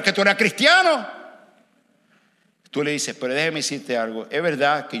 pero yo creo que tú eres cristiano, tú le dices, pero déjeme decirte algo, es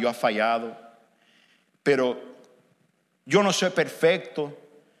verdad que yo he fallado, pero yo no soy perfecto,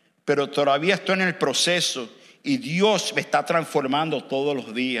 pero todavía estoy en el proceso y Dios me está transformando todos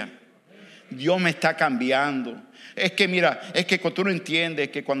los días. Dios me está cambiando. Es que mira, es que tú no entiendes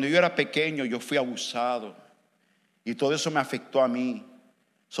que cuando yo era pequeño yo fui abusado y todo eso me afectó a mí.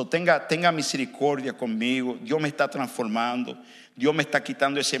 Tenga misericordia conmigo. Dios me está transformando. Dios me está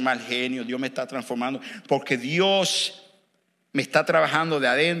quitando ese mal genio. Dios me está transformando porque Dios me está trabajando de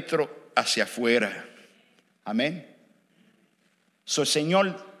adentro hacia afuera. Amén. El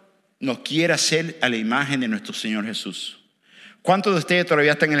Señor nos quiere hacer a la imagen de nuestro Señor Jesús. ¿Cuántos de ustedes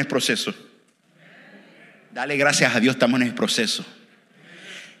todavía están en el proceso? Dale gracias a Dios, estamos en el proceso.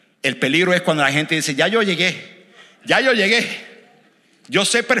 El peligro es cuando la gente dice: ya yo llegué, yo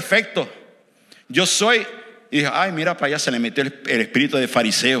soy perfecto, yo soy. Y dice: ay, mira, para allá se le metió el espíritu de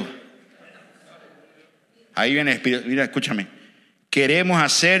fariseo. Ahí viene el espíritu. Mira, escúchame. Queremos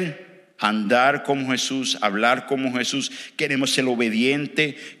andar como Jesús, hablar como Jesús, queremos ser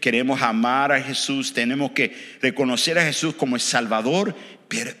obedientes, queremos amar a Jesús, tenemos que reconocer a Jesús como el Salvador,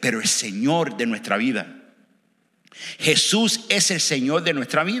 pero el Señor de nuestra vida. Jesús es el Señor de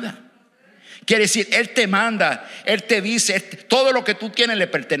nuestra vida. Quiere decir, Él te manda, Él te dice, todo lo que tú tienes le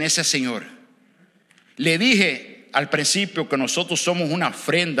pertenece al Señor. Le dije al principio que nosotros somos una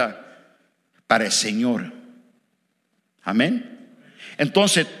ofrenda para el Señor. Amén.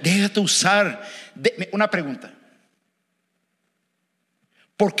 Entonces, déjate usar. Una pregunta: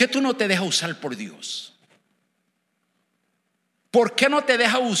 ¿por qué tú no te dejas usar por Dios? ¿Por qué no te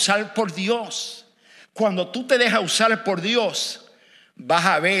dejas usar por Dios? Cuando tú te dejas usar por Dios, vas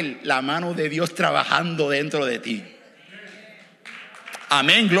a ver la mano de Dios trabajando dentro de ti.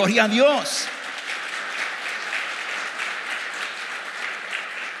 Amén, gloria a Dios.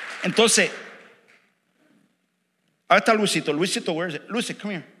 Entonces, ahí está Luisito, where is it? Luis,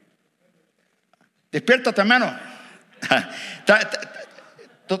 come here. Despiértate, hermano.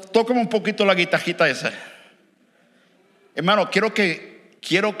 Tócame un poquito la guitarrita esa. Hermano, quiero que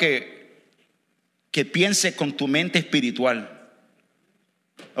piense con tu mente espiritual.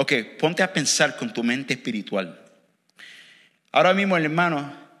 Ok, ponte a pensar con tu mente espiritual. Ahora mismo el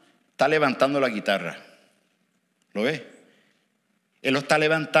hermano está levantando la guitarra. ¿Lo ves? Él lo está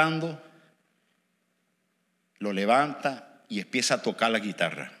levantando, lo levanta y empieza a tocar la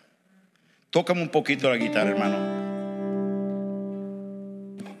guitarra. Tócame un poquito la guitarra, hermano.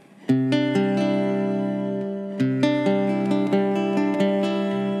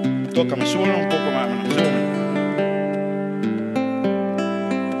 Tócame, súbelo un poco más, hermano. Súbeme.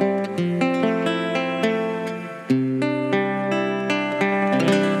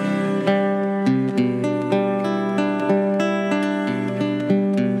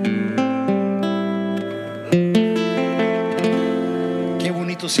 Qué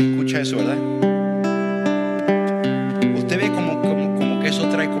bonito se escucha eso, ¿verdad? Usted ve como que eso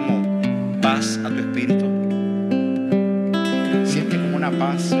trae como paz a tu espíritu. Siente como una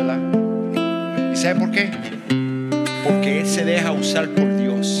paz, ¿verdad? ¿Y sabe por qué? Porque él se deja usar por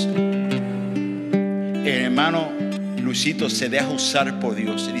Dios. El hermano Luisito se deja usar por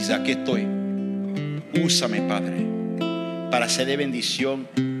Dios y dice: aquí estoy, úsame, Padre, para ser de bendición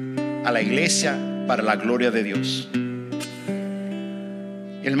a la iglesia, para la gloria de Dios.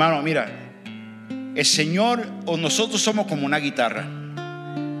 Hermano, mira, el Señor, o nosotros somos como una guitarra,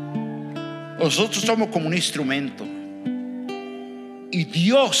 nosotros somos como un instrumento, y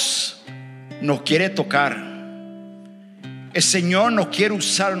Dios nos quiere tocar. El Señor nos quiere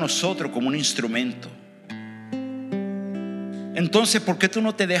usar a nosotros como un instrumento. Entonces, ¿por qué tú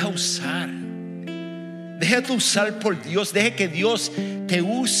no te dejas usar? Déjate usar por Dios. Deja que Dios te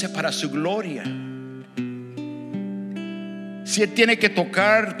use para su gloria. Si Él tiene que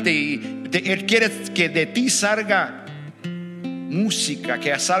tocarte y Él quiere que de ti salga música,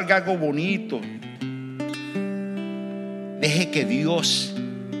 que salga algo bonito, deje que Dios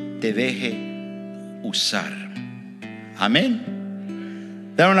te deje usar.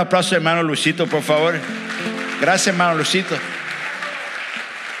 Amén. Dale un aplauso, hermano Luisito, por favor. Gracias, hermano Luisito.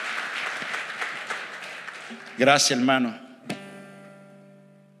 Gracias, hermano.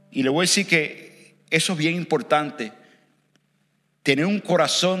 Y le voy a decir que eso es bien importante. Tener un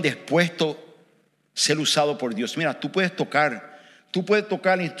corazón dispuesto a ser usado por Dios. Mira, tú puedes tocar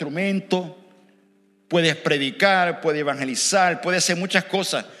el instrumento, puedes predicar, puedes evangelizar, puedes hacer muchas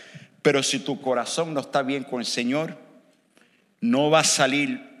cosas, pero si tu corazón no está bien con el Señor, no va a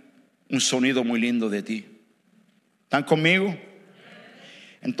salir un sonido muy lindo de ti. ¿Están conmigo?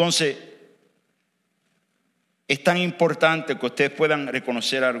 Entonces, es tan importante que ustedes puedan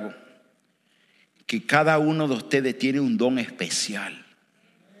reconocer algo: que cada uno de ustedes tiene un don especial.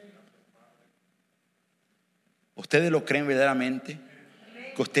 ¿Ustedes lo creen verdaderamente?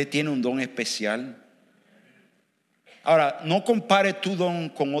 Que usted tiene un don especial. Ahora, no compare tu don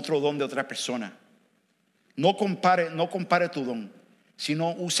con otro don de otra persona. No compare tu don,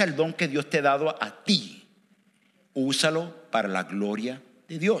 sino usa el don que Dios te ha dado a ti. Úsalo para la gloria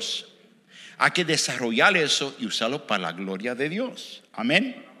de Dios. Hay que desarrollar eso y usarlo para la gloria de Dios.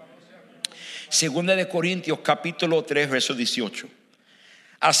 Amén. Segunda de Corintios capítulo 3 verso 18.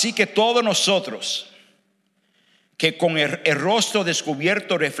 Así que todos nosotros que con el rostro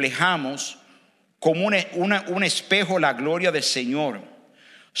descubierto reflejamos como un espejo la gloria del Señor,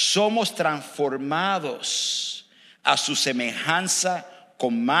 somos transformados a su semejanza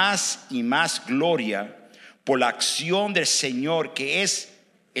con más y más gloria por la acción del Señor, que es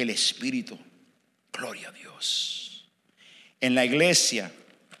el Espíritu. Gloria a Dios. En la iglesia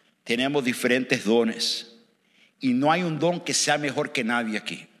tenemos diferentes dones y no hay un don que sea mejor que nadie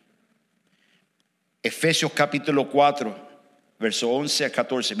aquí. Efesios capítulo 4, verso 11 a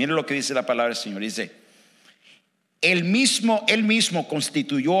 14. Miren lo que dice la palabra del Señor. Dice: Él mismo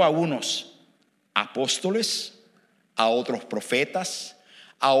constituyó a unos apóstoles, a otros profetas,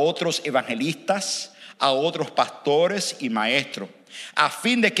 a otros evangelistas, a otros pastores y maestros. ¿A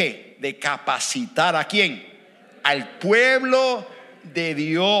fin de qué? De capacitar ¿a quién? Al pueblo de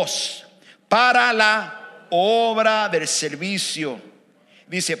Dios para la obra del servicio.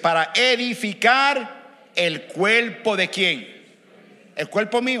 Dice, para edificar el cuerpo ¿de quién? ¿El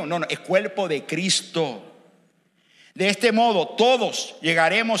cuerpo mío? No, el cuerpo de Cristo. De este modo todos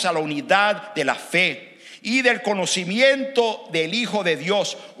llegaremos a la unidad de la fe y del conocimiento del Hijo de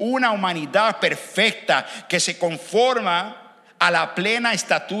Dios, una humanidad perfecta que se conforma a la plena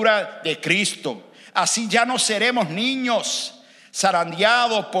estatura de Cristo. Así ya no seremos niños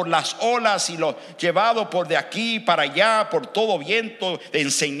zarandeados por las olas y llevados por de aquí para allá por todo viento de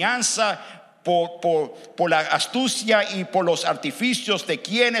enseñanza, por la astucia y por los artificios de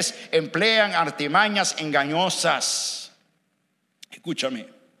quienes emplean artimañas engañosas. Escúchame,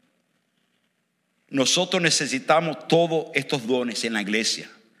 nosotros necesitamos todos estos dones en la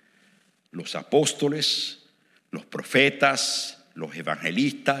iglesia: los apóstoles, los profetas, los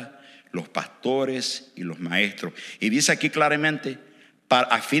evangelistas, los pastores y los maestros. Y dice aquí claramente,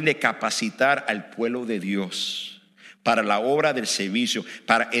 a fin de capacitar al pueblo de Dios para la obra del servicio,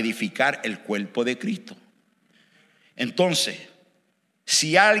 para edificar el cuerpo de Cristo. Entonces,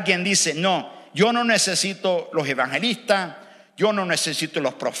 si alguien dice, no, yo no necesito los evangelistas, yo no necesito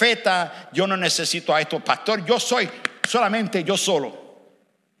los profetas, yo no necesito a estos pastores, yo soy solamente yo solo,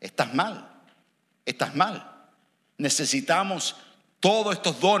 estás mal. Necesitamos todos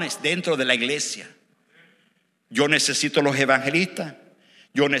estos dones dentro de la iglesia. Yo necesito los evangelistas,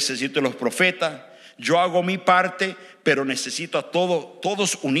 yo necesito los profetas, yo hago mi parte, pero necesito a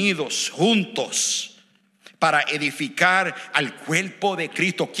todos unidos, juntos, para edificar al cuerpo de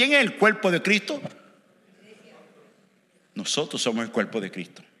Cristo. ¿Quién es el cuerpo de Cristo? Nosotros somos el cuerpo de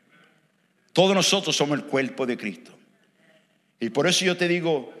Cristo. Todos nosotros somos el cuerpo de Cristo. Y por eso yo te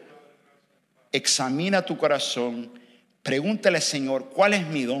digo, examina tu corazón. Pregúntale al Señor, ¿cuál es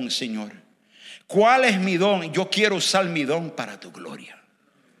mi don, Señor? ¿Cuál es mi don? Yo quiero usar mi don para tu gloria.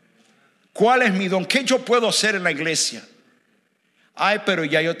 ¿Cuál es mi don? ¿Qué yo puedo hacer en la iglesia? Ay, pero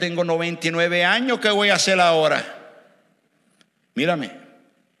ya yo tengo 99 años, ¿qué voy a hacer ahora? Mírame,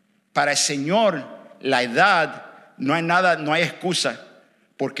 para el Señor la edad no hay nada, no hay excusa,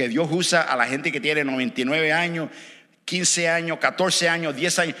 porque Dios usa a la gente que tiene 99 años, 15 años, 14 años,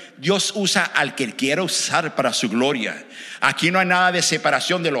 10 años. Dios usa al que quiera usar para su gloria. Aquí no hay nada de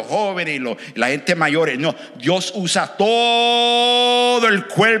separación de los jóvenes y la gente mayor. No, Dios usa todo el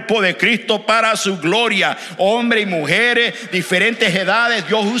cuerpo de Cristo para su gloria. Hombres y mujeres, diferentes edades.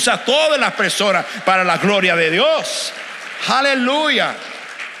 Dios usa todas las personas para la gloria de Dios. Aleluya.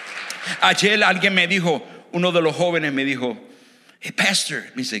 Ayer alguien me dijo, uno de los jóvenes me dijo, hey pastor,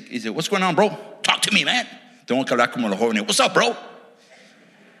 me dice, what's going on, bro? Talk to me, man. Tengo que hablar como los jóvenes. What's up, bro?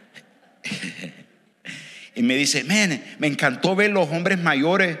 Y me dice, man, me encantó ver los hombres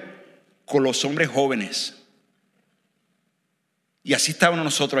mayores con los hombres jóvenes. Y así estábamos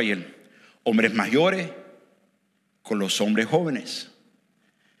nosotros ayer. Hombres mayores con los hombres jóvenes.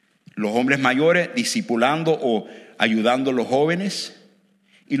 Los hombres mayores discipulando o ayudando a los jóvenes.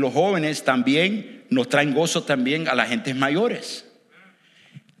 Y los jóvenes también nos traen gozo también a las gentes mayores.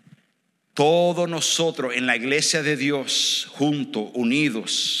 Todos nosotros en la iglesia de Dios, juntos,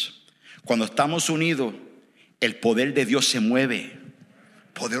 unidos, cuando estamos unidos, el poder de Dios se mueve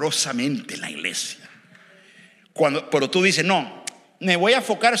poderosamente en la iglesia. Pero tú dices, no, me voy a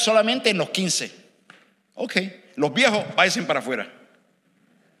enfocar solamente en los 15. Ok, los viejos vayan para afuera.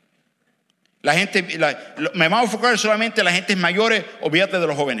 Me voy a enfocar solamente en las gentes mayores, olvídate de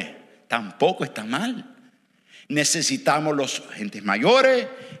los jóvenes. Tampoco está mal. Necesitamos los gentes mayores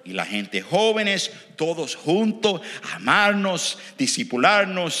y la gente jóvenes, todos juntos, amarnos,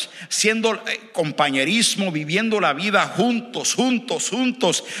 discipularnos, siendo compañerismo, viviendo la vida juntos,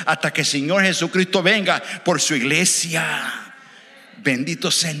 hasta que el Señor Jesucristo venga por su iglesia.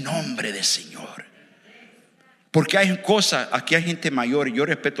 Bendito sea el nombre del Señor. Porque hay cosas, aquí hay gente mayor, y yo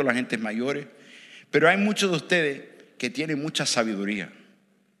respeto a las gentes mayores, pero hay muchos de ustedes que tienen mucha sabiduría.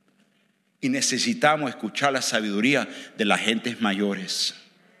 Y necesitamos escuchar la sabiduría de las gentes mayores.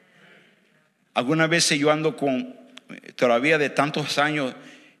 Algunas veces yo ando con, todavía de tantos años,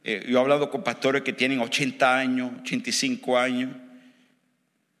 yo he hablado con pastores que tienen 80 años, 85 años.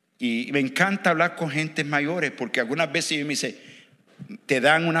 Y me encanta hablar con gentes mayores, porque algunas veces ellos me dicen, te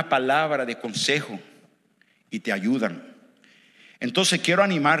dan una palabra de consejo y te ayudan. Entonces quiero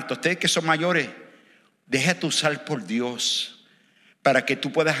animarte, ustedes que son mayores, déjate usar por Dios para que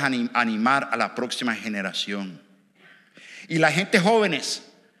tú puedas animar a la próxima generación. Y la gente jóvenes,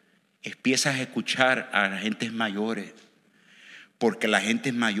 empiezas a escuchar a las gentes mayores, porque las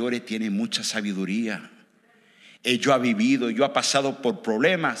gentes mayores tienen mucha sabiduría. Ellos han vivido, yo he pasado por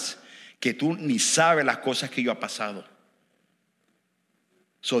problemas que tú ni sabes las cosas que yo he pasado.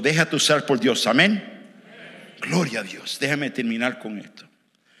 So, déjate usar por Dios, amén. Gloria a Dios. Déjame terminar con esto.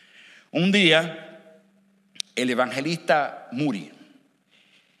 Un día, el evangelista Moody,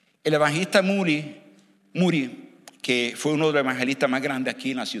 que fue uno de los evangelistas más grandes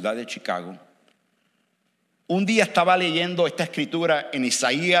aquí en la ciudad de Chicago, un día estaba leyendo esta escritura en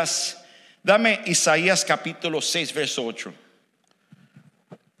Isaías. Dame Isaías capítulo 6, verso 8.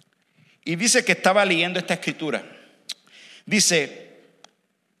 Y dice que estaba leyendo esta escritura. Dice,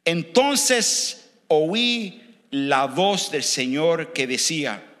 entonces oí la voz del Señor que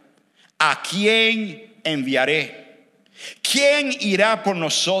decía, ¿a quién enviaré? ¿Quién irá por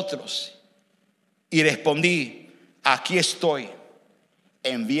nosotros? Y respondí, aquí estoy,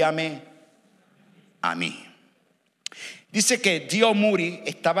 envíame a mí. Dice que D.L. Moody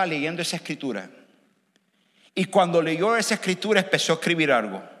estaba leyendo esa escritura, y cuando leyó esa escritura empezó a escribir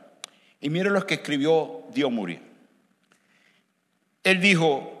algo. Y mire lo que escribió D.L. Moody. Él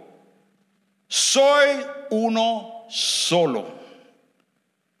dijo, soy uno solo,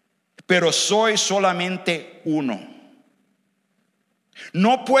 pero soy solamente uno.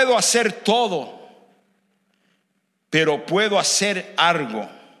 No puedo hacer todo, pero puedo hacer algo.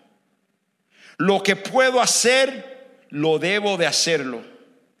 Lo que puedo hacer, lo debo de hacerlo.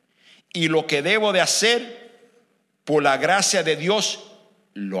 Y lo que debo de hacer, por la gracia de Dios,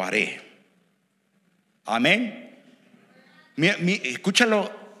 lo haré. Amén.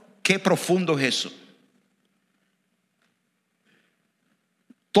 Escúchalo, qué profundo es eso.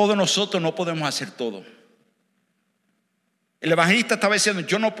 Todos nosotros no podemos hacer todo. El evangelista estaba diciendo,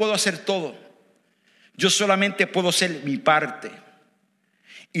 yo no puedo hacer todo. Yo solamente puedo hacer mi parte.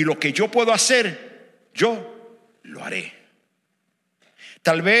 Y lo que yo puedo hacer, yo lo haré.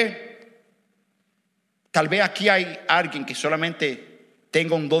 Tal vez aquí hay alguien que solamente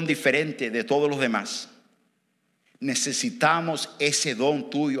tenga un don diferente de todos los demás. Necesitamos ese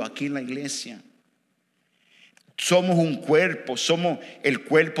don tuyo aquí en la iglesia. Somos un cuerpo, somos el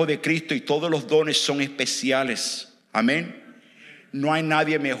cuerpo de Cristo, y todos los dones son especiales. Amén. No hay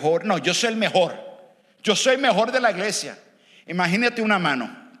nadie mejor. No, yo soy el mejor. Yo soy el mejor de la iglesia. Imagínate una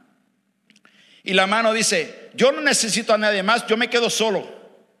mano. Y la mano dice, yo no necesito a nadie más, yo me quedo solo.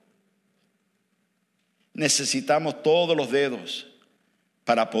 Necesitamos todos los dedos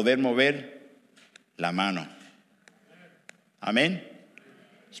para poder mover la mano. Amén.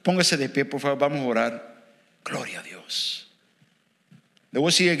 Póngase de pie, por favor, vamos a orar. Gloria a Dios. Le voy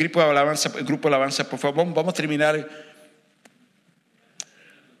a decir el grupo de alabanza, por favor. Vamos a terminar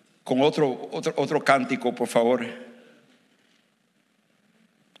con otro cántico, por favor.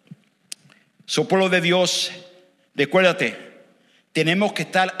 Pueblo de Dios, recuérdate, tenemos que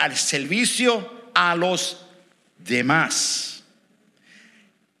estar al servicio a los demás.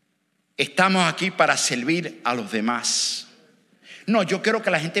 Estamos aquí para servir a los demás. No, yo quiero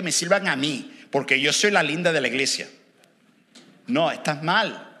que la gente me sirvan a mí, porque yo soy la linda de la iglesia. No, estás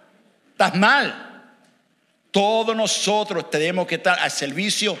mal. Estás mal. Todos nosotros tenemos que estar al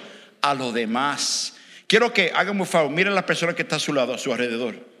servicio a los demás. Quiero que hagan un favor, miren a la persona que está a su lado, a su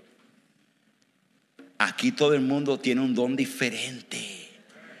alrededor. Aquí todo el mundo tiene un don diferente.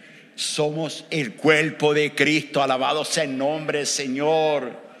 Somos el cuerpo de Cristo. Alabado sea el nombre del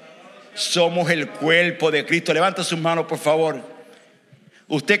Señor. Somos el cuerpo de Cristo. Levanta sus manos, por favor.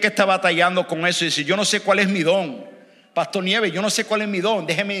 Usted que está batallando con eso y dice, yo no sé cuál es mi don. Pastor Nieves, yo no sé cuál es mi don.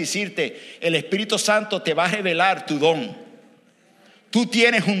 Déjeme decirte, el Espíritu Santo te va a revelar tu don. Tú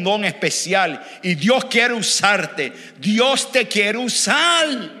tienes un don especial y Dios quiere usarte. Dios te quiere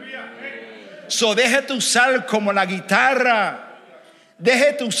usar. Déjate usar como la guitarra.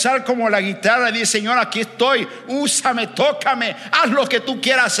 Déjate usar como la guitarra. Dice, Señor, aquí estoy. Úsame, tócame. Haz lo que tú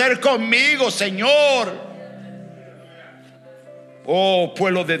quieras hacer conmigo, Señor. Oh,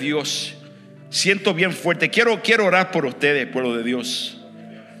 pueblo de Dios, Siento bien fuerte. Quiero orar por ustedes, pueblo de Dios.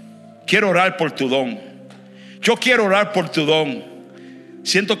 Quiero orar por tu don. Yo quiero orar por tu don.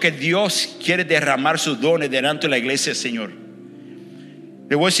 Siento que Dios quiere derramar sus dones delante de la iglesia, Señor.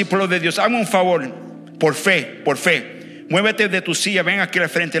 Le voy a decir, pueblo de Dios, hazme un favor, por fe. Muévete de tu silla, ven aquí al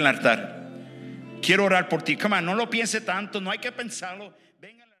frente del altar. Quiero orar por ti. Come on, no lo piense tanto, no hay que pensarlo.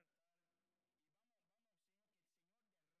 Venga.